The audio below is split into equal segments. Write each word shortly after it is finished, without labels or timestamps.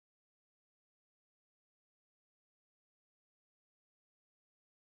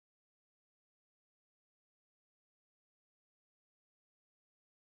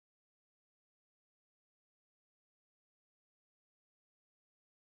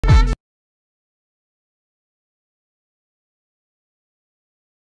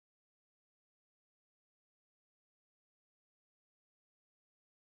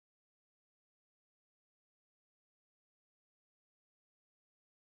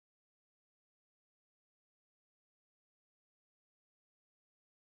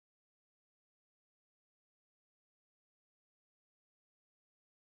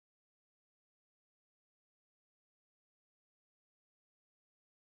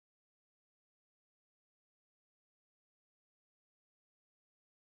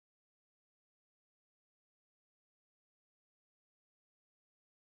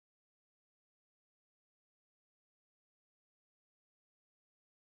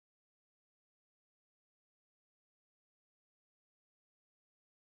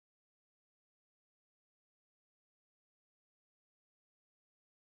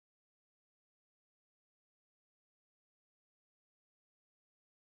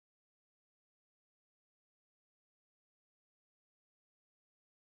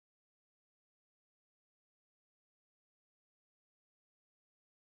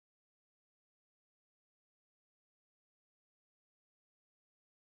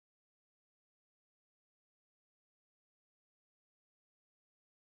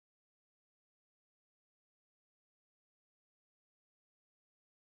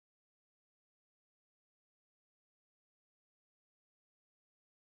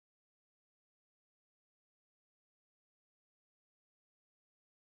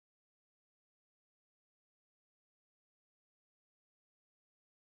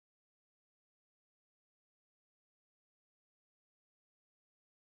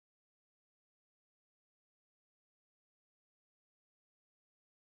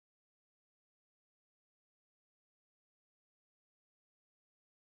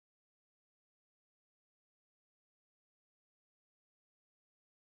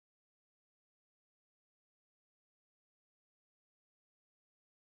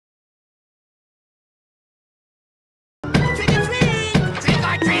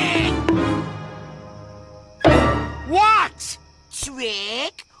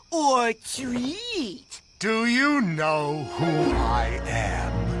trick or treat? Do you know who I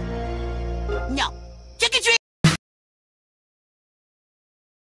am? No. Trick or treat!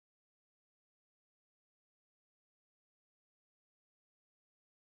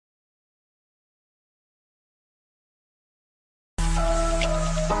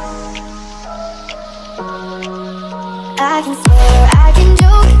 I can swear, I can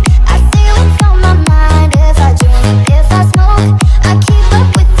joke, I say what's on my mind. If I drink, if I smoke, I keep up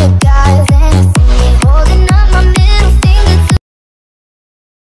with the guys, and you see me holding up my middle finger to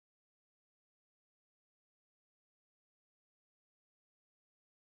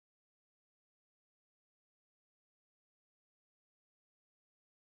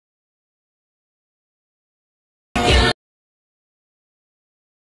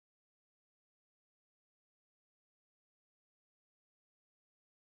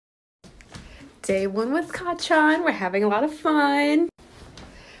Day 1 with Kamy-Chan, we're having a lot of fun.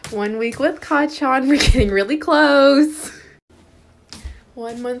 1 week with Kamy-Chan, we're getting really close.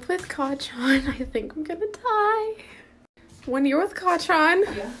 1 month with Kamy-Chan, I think I'm gonna die. 1 year with Kamy-Chan.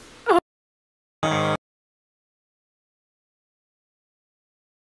 Yeah. Oh.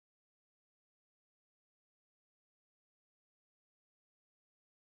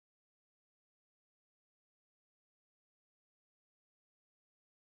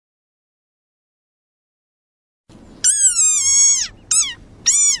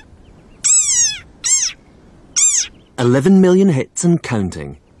 11 million hits and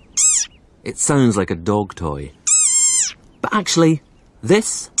counting. It sounds like a dog toy. But actually,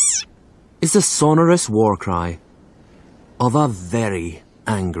 this is the sonorous war cry of a very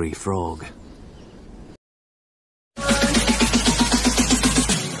angry frog.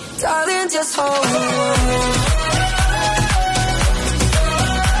 darling, just hold on.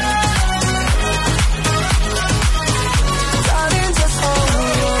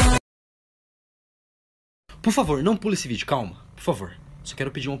 Por favor, não pule esse vídeo, calma. Por favor, só quero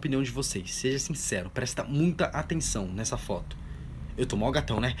pedir uma opinião de vocês. Seja sincero, presta muita atenção nessa foto. Eu tô mó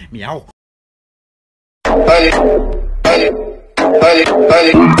gatão, né? Miau.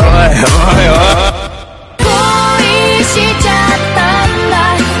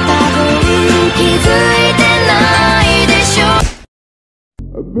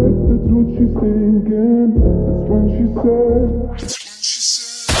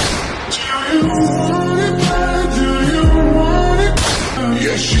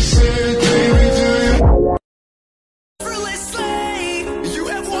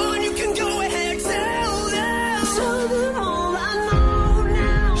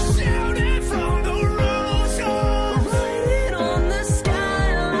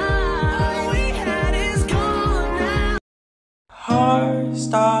 Heart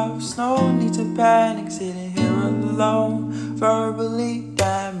stops, no need to panic, sitting here alone, verbally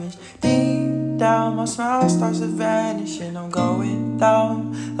damaged. Deep down, my smile starts to vanish, and I'm going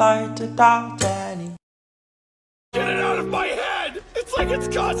down like the Titanic. Get it out of my head! It's like it's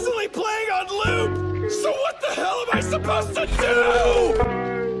constantly playing on loop! So what the hell am I supposed to do?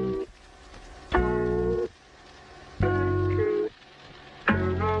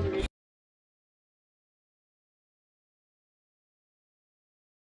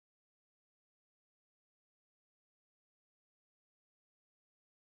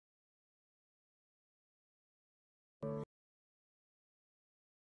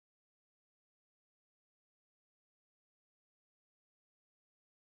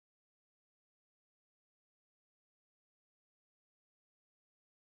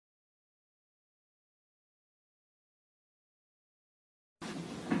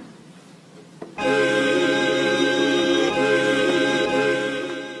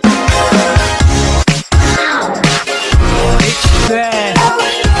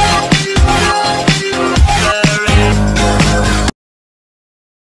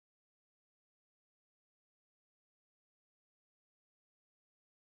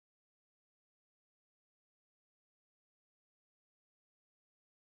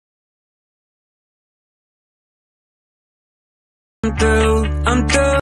 I'm through